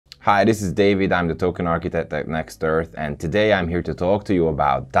Hi, this is David. I'm the token architect at Next Earth, and today I'm here to talk to you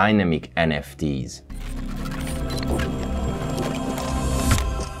about dynamic NFTs.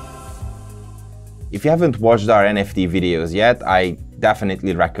 If you haven't watched our NFT videos yet, I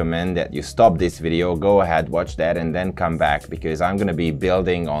definitely recommend that you stop this video, go ahead, watch that, and then come back, because I'm going to be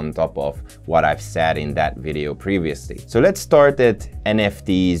building on top of what I've said in that video previously. So let's start at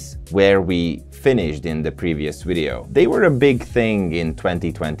NFTs where we finished in the previous video. They were a big thing in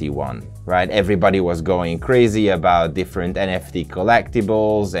 2021, right? Everybody was going crazy about different NFT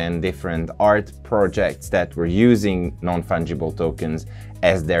collectibles and different art projects that were using non-fungible tokens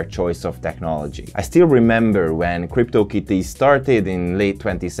as their choice of technology. I still remember when CryptoKitties started in late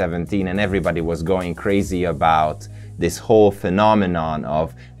 2017 and everybody was going crazy about this whole phenomenon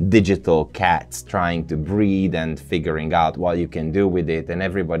of digital cats trying to breed and figuring out what you can do with it, and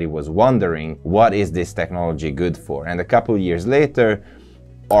everybody was wondering, what is this technology good for? And a couple years later,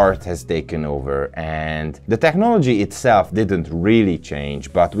 art has taken over, and the technology itself didn't really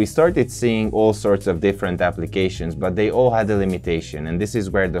change, but we started seeing all sorts of different applications, but they all had a limitation, and this is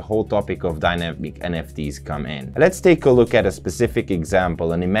where the whole topic of dynamic NFTs come in. Let's take a look at a specific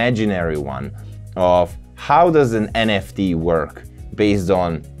example, an imaginary one, of how does an NFT work based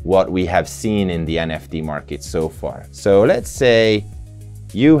on what we have seen in the NFT market so far. So let's say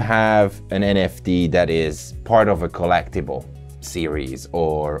you have an NFT that is part of a collectible series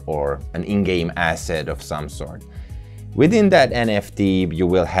or an in-game asset of some sort. Within that NFT, you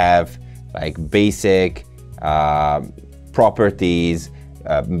will have like basic properties,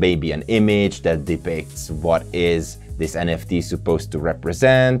 maybe an image that depicts what is this NFT supposed to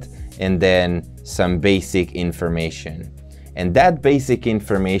represent, and then some basic information. And that basic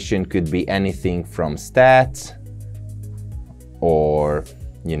information could be anything from stats, or,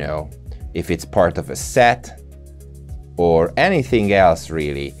 you know, if it's part of a set, or anything else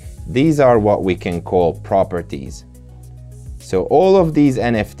really. These are what we can call properties. So all of these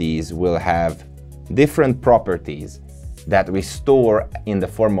NFTs will have different properties that we store in the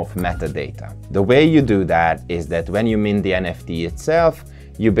form of metadata. The way you do that is that when you mint the NFT itself,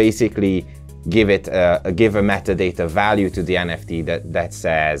 you basically give a metadata value to the NFT that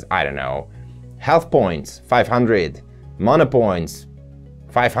says, I don't know, health points 500, mana points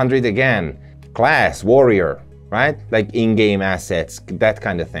 500 again, class warrior, right? Like in-game assets, that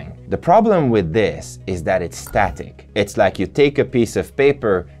kind of thing. The problem with this is that it's static. It's like you take a piece of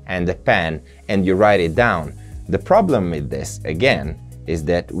paper and a pen and you write it down. The problem with this, again, is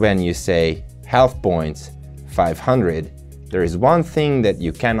that when you say health points 500, there is one thing that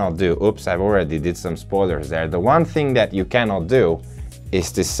you cannot do. Oops, I've already did some spoilers there. The one thing that you cannot do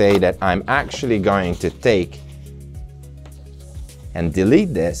is to say that I'm actually going to take and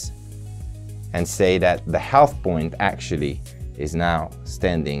delete this and say that the health point actually is now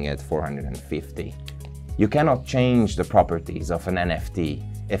standing at 450. You cannot change the properties of an NFT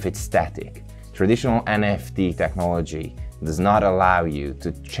if it's static. Traditional NFT technology does not allow you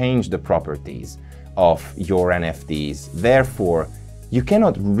to change the properties of your NFTs. Therefore, you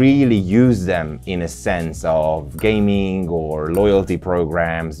cannot really use them in a sense of gaming or loyalty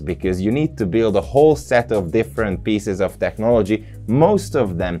programs, because you need to build a whole set of different pieces of technology. Most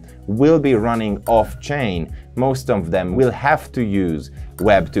of them will be running off-chain. Most of them will have to use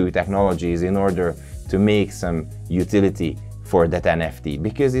Web 2 technologies in order to make some utility for that NFT,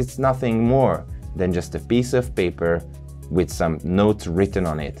 because it's nothing more than just a piece of paper with some notes written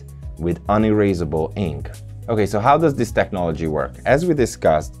on it with unerasable ink. Okay, so how does this technology work? As we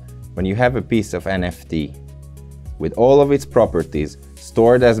discussed, when you have a piece of NFT with all of its properties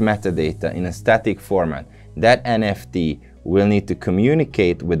stored as metadata in a static format, that NFT will need to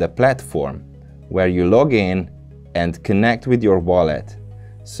communicate with a platform where you log in and connect with your wallet.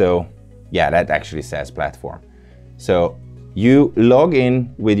 So yeah, that actually says platform. So you log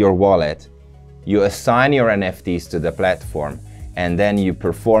in with your wallet, you assign your NFTs to the platform, and then you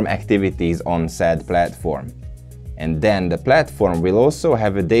perform activities on said platform. And then the platform will also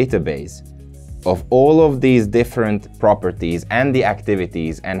have a database of all of these different properties and the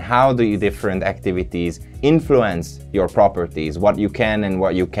activities, and how the different activities influence your properties, what you can and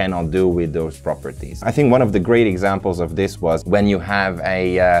what you cannot do with those properties. I think one of the great examples of this was when you have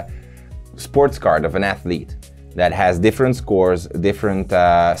a sports card of an athlete that has different scores, different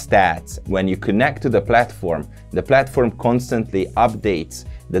stats. When you connect to the platform constantly updates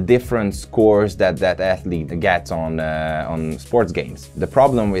the different scores that that athlete gets on sports games. The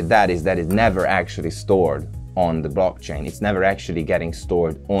problem with that is that it's never actually stored on the blockchain. It's never actually getting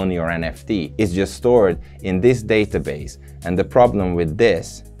stored on your NFT. It's just stored in this database. And the problem with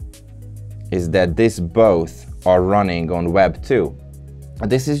this is that this both are running on Web 2.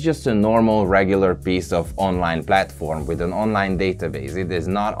 This is just a normal, regular piece of online platform with an online database. It is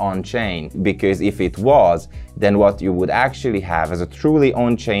not on-chain, because if it was, then what you would actually have as a truly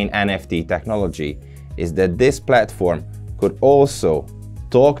on-chain NFT technology is that this platform could also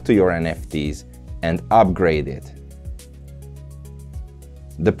talk to your NFTs and upgrade it.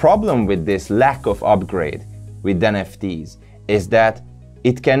 The problem with this lack of upgrade with NFTs is that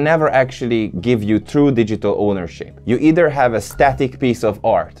it can never actually give you true digital ownership. You either have a static piece of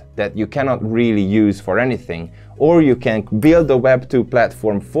art that you cannot really use for anything, or you can build a Web2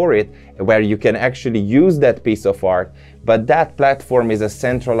 platform for it where you can actually use that piece of art, but that platform is a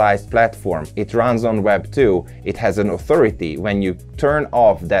centralized platform. It runs on Web2, it has an authority. When you turn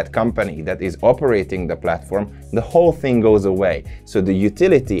off that company that is operating the platform, the whole thing goes away. So the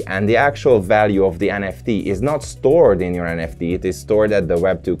utility and the actual value of the NFT is not stored in your NFT, it is stored at the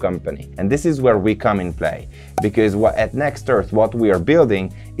Web2 company. And this is where we come in play, because at Next Earth, what we are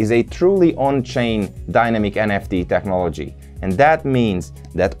building is a truly on-chain dynamic NFT technology. And that means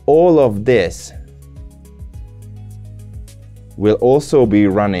that all of this will also be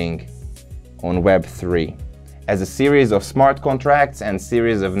running on Web3 as a series of smart contracts and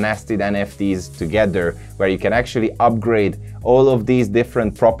series of nested NFTs together, where you can actually upgrade all of these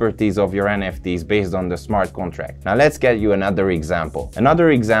different properties of your NFTs based on the smart contract. Now let's get you another example.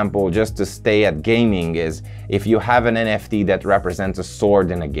 Another example, just to stay at gaming, is if you have an NFT that represents a sword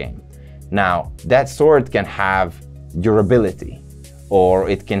in a game. Now that sword can have durability, or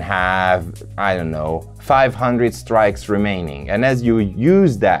it can have, I don't know, 500 strikes remaining. And as you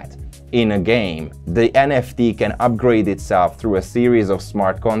use that in a game, the NFT can upgrade itself through a series of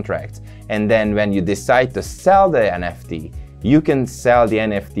smart contracts. And then when you decide to sell the NFT, you can sell the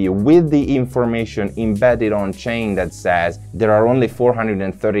NFT with the information embedded on chain that says there are only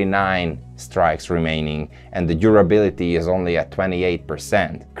 439 strikes remaining and the durability is only at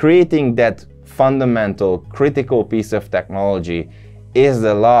 28%. Creating that fundamental, critical piece of technology is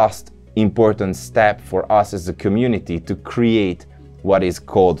the last important step for us as a community to create what is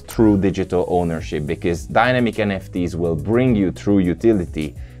called true digital ownership, because dynamic NFTs will bring you true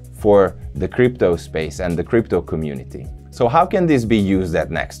utility for the crypto space and the crypto community. So how can this be used at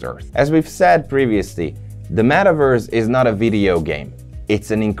Next Earth? As we've said previously, the Metaverse is not a video game.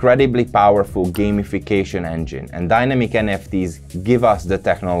 It's an incredibly powerful gamification engine, and dynamic NFTs give us the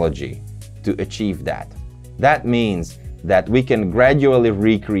technology to achieve that. That means that we can gradually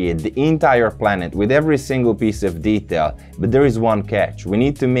recreate the entire planet with every single piece of detail, but there is one catch. We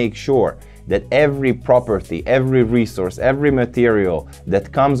need to make sure that every property, every resource, every material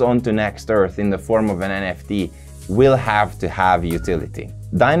that comes onto Next Earth in the form of an NFT will have to have utility.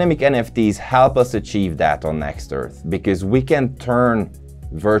 Dynamic NFTs help us achieve that on Next Earth, because we can turn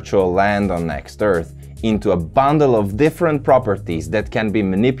virtual land on Next Earth into a bundle of different properties that can be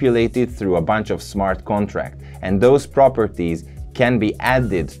manipulated through a bunch of smart contracts, and those properties can be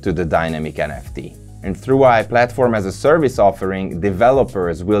added to the dynamic NFT. And through our platform as a service offering,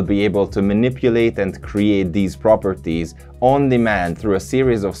 developers will be able to manipulate and create these properties on demand through a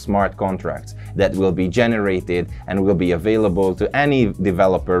series of smart contracts that will be generated and will be available to any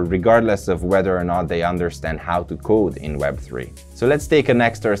developer regardless of whether or not they understand how to code in Web3. So let's take a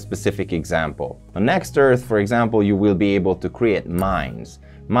Next Earth specific example. On Next Earth, for example, you will be able to create mines.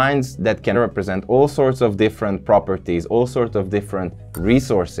 Mines that can represent all sorts of different properties, all sorts of different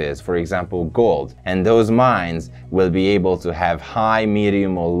resources, for example, gold. And those mines will be able to have high,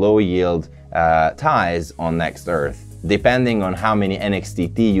 medium, or low yield ties on Next Earth, depending on how many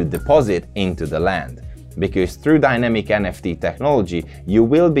NXTT you deposit into the land. Because through dynamic NFT technology, you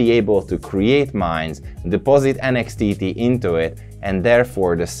will be able to create mines, deposit NXTT into it, and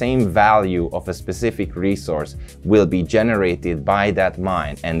therefore the same value of a specific resource will be generated by that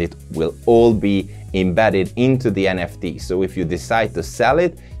mine, and it will all be embedded into the NFT. So if you decide to sell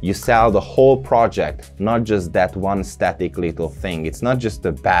it, you sell the whole project, not just that one static little thing. It's not just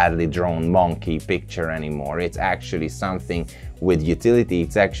a badly drawn monkey picture anymore. It's actually something with utility.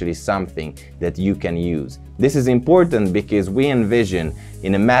 It's actually something that you can use. This is important because we envision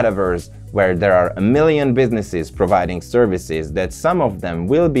in a metaverse where there are 1 million businesses providing services, that some of them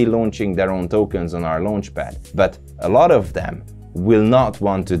will be launching their own tokens on our launchpad, but a lot of them will not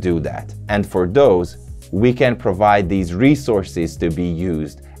want to do that. And for those, we can provide these resources to be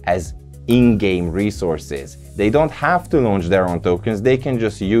used as in-game resources. They don't have to launch their own tokens, they can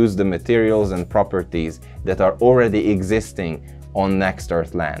just use the materials and properties that are already existing on Next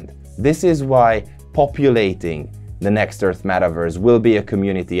Earth land. This is why populating the Next Earth metaverse will be a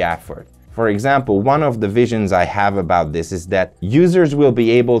community effort. For example, one of the visions I have about this is that users will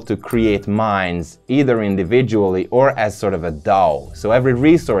be able to create mines either individually or as sort of a DAO. So every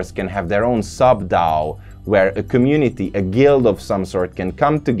resource can have their own sub-DAO where a community, a guild of some sort can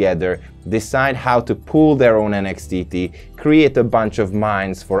come together, decide how to pool their own NXT, create a bunch of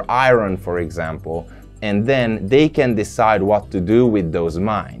mines for iron, for example, and then they can decide what to do with those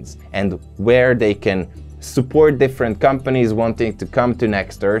mines and where they can support different companies wanting to come to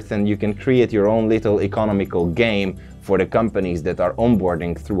Next Earth, and you can create your own little economical game for the companies that are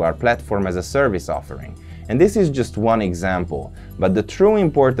onboarding through our platform as a service offering. And this is just one example, but the true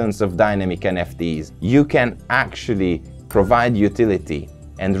importance of dynamic NFTs, you can actually provide utility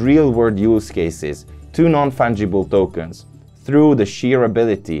and real-world use cases to non-fungible tokens through the sheer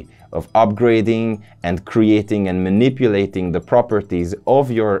ability of upgrading and creating and manipulating the properties of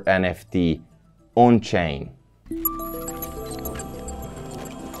your NFT on-chain.